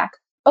get them back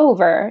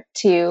over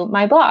to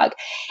my blog.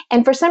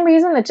 And for some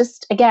reason, it's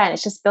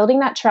just building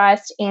that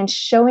trust and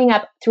showing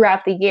up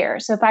throughout the year.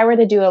 So if I were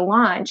to do a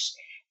launch,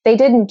 they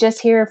didn't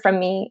just hear from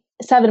me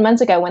 7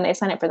 months ago when they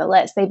signed up for the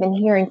list. They've been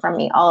hearing from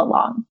me all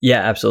along. Yeah,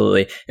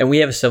 absolutely. And we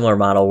have a similar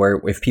model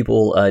where if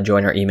people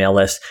join our email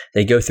list,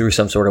 they go through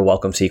some sort of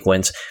welcome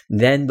sequence,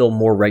 then they'll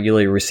more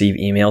regularly receive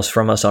emails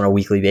from us on a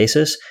weekly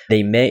basis.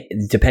 They may,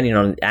 depending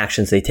on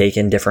actions they take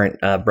in different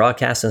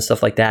broadcasts and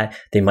stuff like that,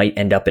 they might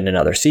end up in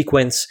another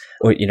sequence,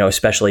 or,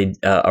 especially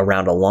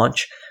around a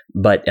launch.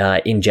 But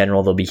in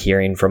general, they'll be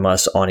hearing from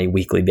us on a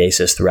weekly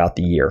basis throughout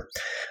the year.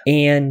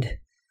 And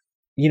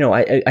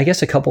I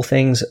guess a couple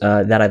things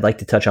that I'd like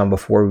to touch on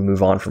before we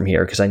move on from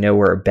here, because I know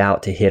we're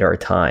about to hit our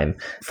time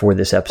for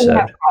this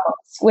episode.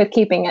 with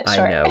keeping it short.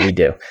 I know, we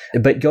do.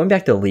 But going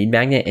back to lead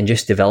magnet and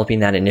just developing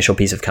that initial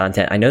piece of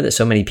content, I know that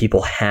so many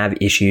people have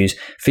issues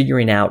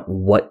figuring out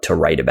what to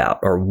write about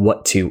or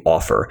what to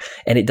offer.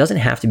 And it doesn't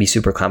have to be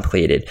super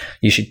complicated.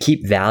 You should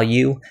keep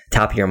value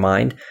top of your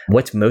mind.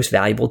 What's most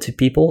valuable to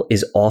people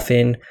is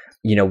often,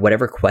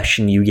 whatever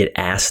question you get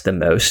asked the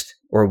most,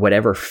 or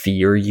whatever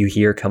fear you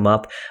hear come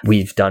up.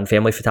 We've done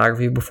family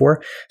photography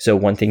before. So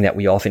one thing that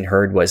we often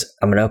heard was,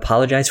 I'm going to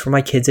apologize for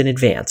my kids in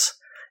advance.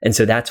 And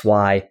so that's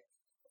why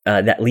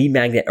that lead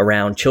magnet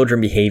around children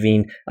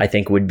behaving, I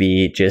think, would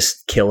be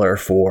just killer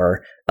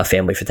for a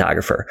family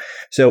photographer.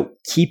 So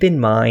keep in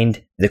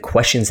mind the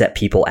questions that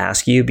people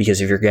ask you,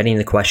 because if you're getting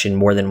the question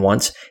more than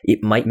once,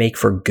 it might make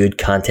for good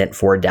content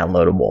for a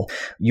downloadable.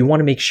 You want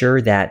to make sure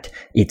that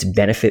it's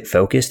benefit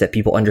focused, that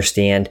people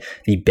understand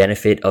the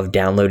benefit of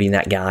downloading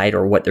that guide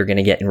or what they're going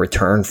to get in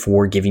return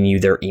for giving you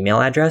their email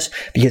address.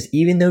 Because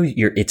even though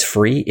it's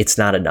free, it's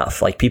not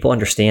enough. Like, people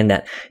understand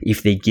that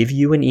if they give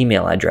you an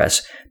email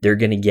address, they're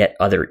going to get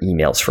other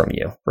emails from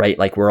you, right?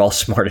 Like, we're all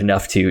smart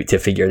enough to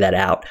figure that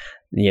out,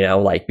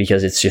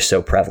 because it's just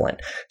so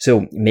prevalent.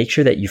 So make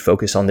sure that you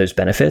focus on those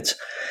benefits,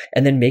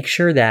 and then make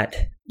sure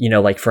that,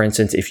 for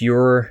instance, if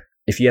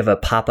you have a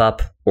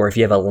pop-up or if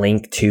you have a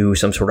link to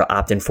some sort of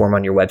opt-in form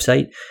on your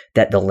website,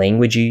 that the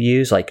language you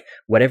use, like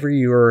whatever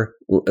your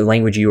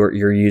language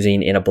you're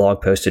using in a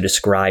blog post to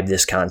describe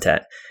this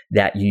content,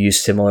 that you use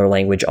similar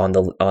language on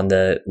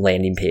the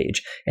landing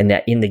page, and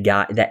that in the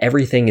guide, that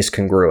everything is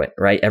congruent,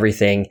 right?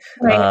 Everything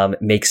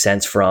makes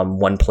sense from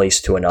one place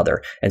to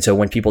another. And so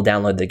when people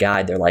download the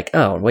guide, they're like,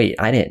 oh, wait,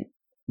 I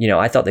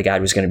thought the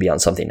guide was going to be on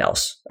something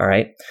else. All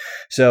right.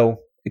 So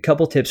a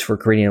couple tips for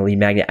creating a lead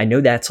magnet. I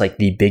know that's like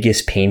the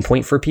biggest pain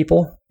point for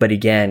people, but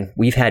again,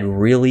 we've had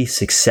really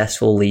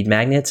successful lead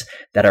magnets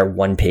that are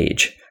one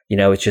page.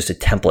 It's just a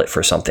template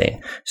for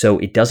something. So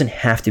it doesn't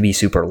have to be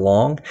super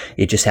long.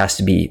 It just has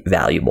to be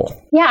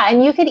valuable. Yeah.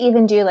 And you could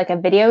even do like a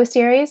video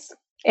series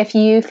if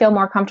you feel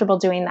more comfortable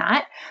doing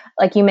that.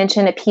 Like you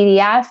mentioned, a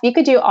PDF, you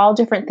could do all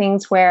different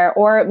things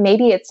or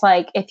maybe it's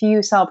like, if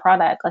you sell a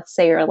product, let's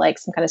say you're like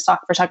some kind of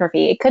stock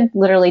photography, it could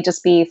literally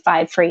just be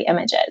 5 free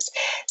images.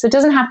 So it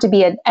doesn't have to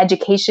be an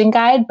education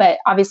guide, but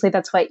obviously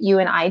that's what you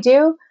and I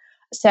do.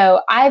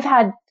 So I've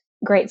had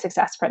great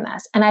success from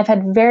this, and I've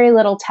had very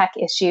little tech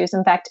issues.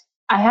 In fact,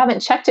 I haven't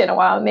checked it in a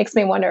while. It makes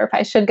me wonder if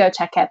I should go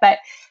check it. But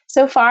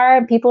so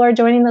far, people are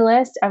joining the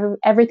list.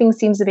 Everything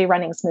seems to be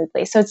running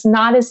smoothly. So it's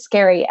not as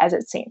scary as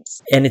it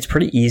seems. And it's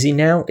pretty easy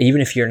now,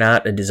 even if you're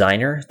not a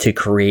designer, to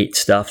create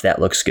stuff that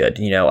looks good.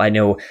 I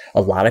know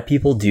a lot of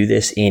people do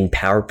this in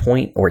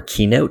PowerPoint or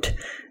Keynote,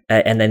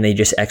 and then they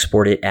just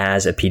export it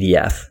as a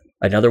PDF.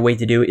 Another way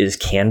to do it is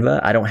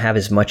Canva. I don't have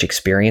as much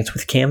experience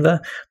with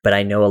Canva, but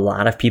I know a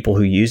lot of people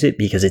who use it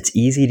because it's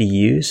easy to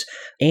use,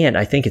 and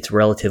I think it's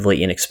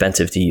relatively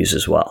inexpensive to use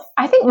as well.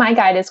 I think my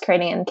guide is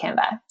creating in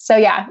Canva. So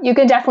yeah, you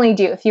could definitely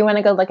do. If you want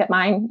to go look at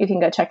mine, you can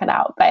go check it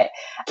out. But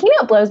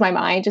Keynote blows my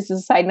mind, just as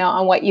a side note,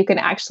 on what you can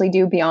actually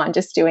do beyond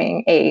just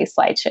doing a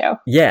slideshow.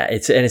 Yeah,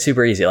 it's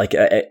super easy. Like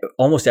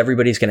almost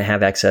everybody's going to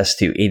have access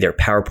to either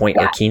PowerPoint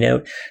or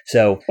Keynote.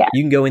 So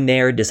you can go in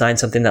there, design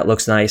something that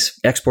looks nice,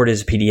 export it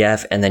as a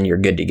PDF, and then you're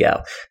good to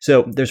go.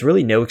 So there's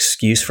really no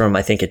excuse from,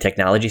 I think, a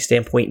technology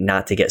standpoint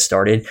not to get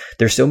started.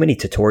 There's so many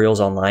tutorials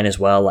online as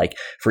well. Like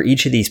for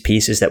each of these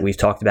pieces that we've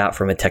talked about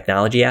from a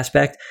technology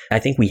aspect, I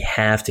think we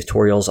have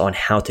tutorials on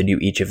how to do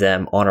each of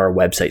them on our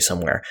website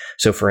somewhere.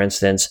 So for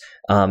instance,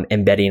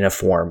 embedding a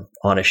form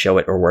on a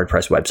Showit or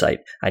WordPress website.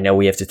 I know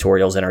we have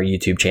tutorials in our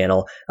YouTube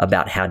channel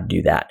about how to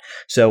do that.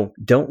 So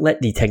don't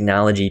let the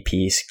technology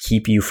piece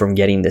keep you from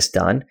getting this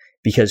done,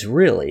 because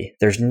really,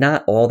 there's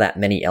not all that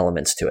many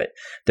elements to it.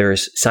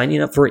 There's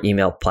signing up for an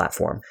email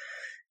platform,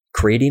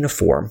 creating a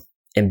form,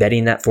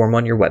 embedding that form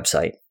on your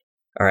website,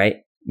 all right?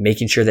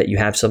 Making sure that you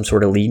have some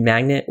sort of lead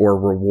magnet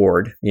or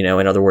reward, in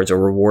other words, a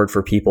reward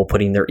for people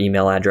putting their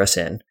email address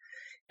in.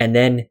 And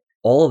then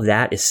all of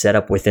that is set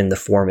up within the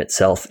form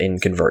itself in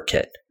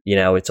ConvertKit.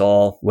 It's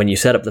all, when you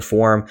set up the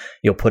form,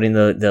 you'll put in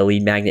the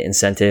lead magnet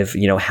incentive,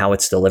 how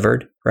it's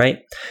delivered, right?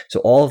 So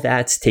all of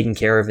that's taken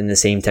care of in the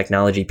same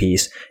technology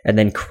piece. And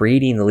then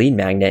creating the lead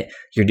magnet,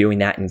 you're doing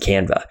that in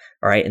Canva,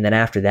 all right? And then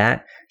after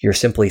that, you're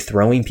simply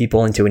throwing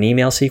people into an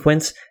email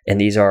sequence. And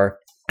these are,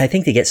 I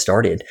think, to get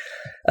started,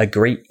 a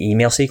great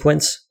email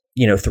sequence,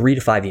 3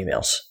 to 5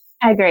 emails.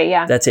 I agree.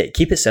 Yeah. That's it.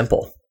 Keep it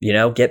simple.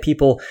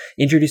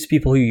 Introduce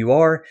people who you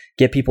are,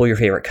 get people your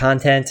favorite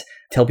content,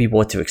 tell people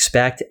what to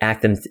expect,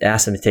 ask them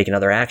to take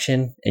another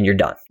action, and you're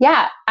done.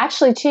 Yeah.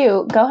 Actually,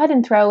 too, go ahead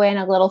and throw in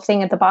a little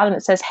thing at the bottom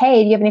that says,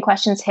 hey, do you have any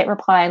questions? Hit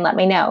reply and let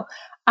me know.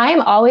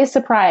 I'm always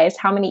surprised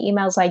how many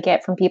emails I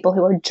get from people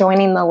who are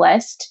joining the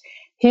list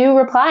who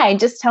reply,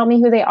 just tell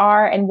me who they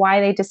are and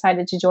why they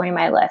decided to join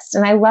my list.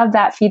 And I love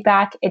that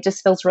feedback. It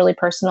just feels really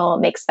personal.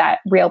 It makes that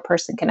real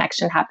person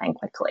connection happen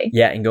quickly.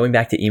 Yeah. And going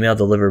back to email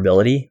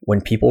deliverability,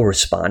 when people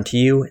respond to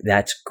you,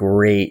 that's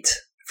great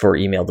for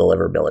email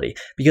deliverability,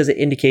 because it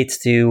indicates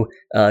to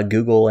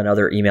Google and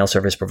other email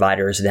service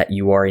providers that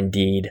you are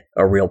indeed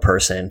a real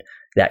person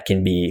that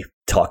can be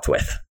talked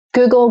with.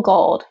 Google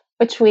Gold,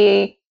 which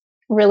we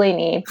really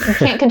need. We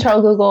can't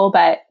control Google,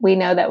 but we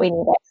know that we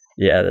need it.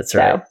 Yeah, that's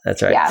right. So,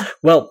 that's right. Yeah.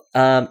 Well,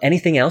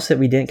 anything else that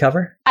we didn't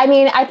cover? I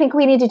mean, I think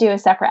we need to do a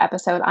separate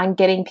episode on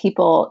getting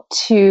people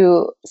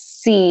to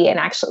see and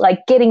actually like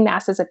getting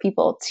masses of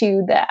people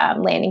to the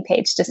landing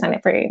page to sign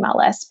up for your email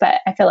list.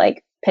 But I feel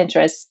like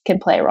Pinterest can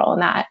play a role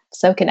in that.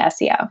 So can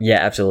SEO. Yeah,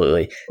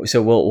 absolutely.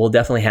 So we'll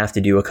definitely have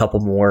to do a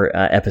couple more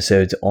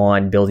episodes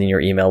on building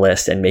your email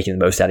list and making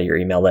the most out of your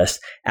email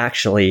list.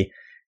 Actually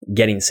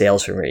getting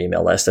sales from your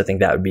email list. I think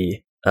that would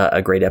be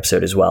a great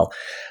episode as well.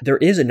 There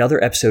is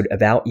another episode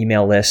about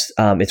email lists.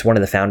 It's one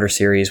of the founder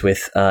series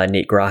with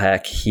Nate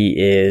Grahek. He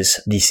is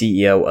the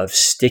CEO of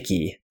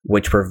Sticky,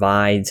 which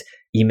provides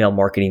email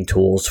marketing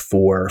tools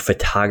for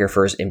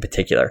photographers in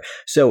particular.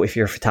 So if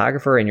you're a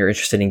photographer and you're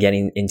interested in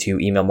getting into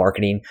email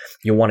marketing,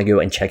 you'll want to go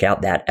and check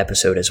out that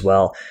episode as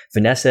well.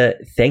 Vanessa,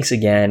 thanks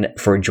again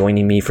for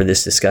joining me for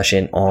this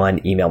discussion on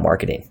email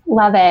marketing.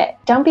 Love it.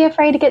 Don't be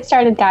afraid to get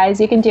started,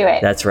 guys. You can do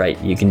it. That's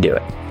right. You can do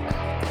it.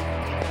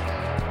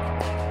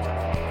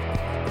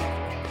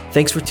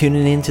 Thanks for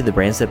tuning in to the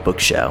Brands That Book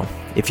Show.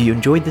 If you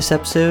enjoyed this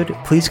episode,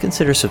 please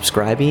consider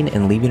subscribing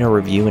and leaving a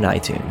review in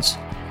iTunes.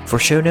 For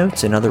show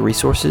notes and other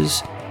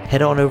resources,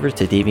 head on over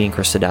to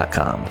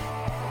daveyandkrista.com.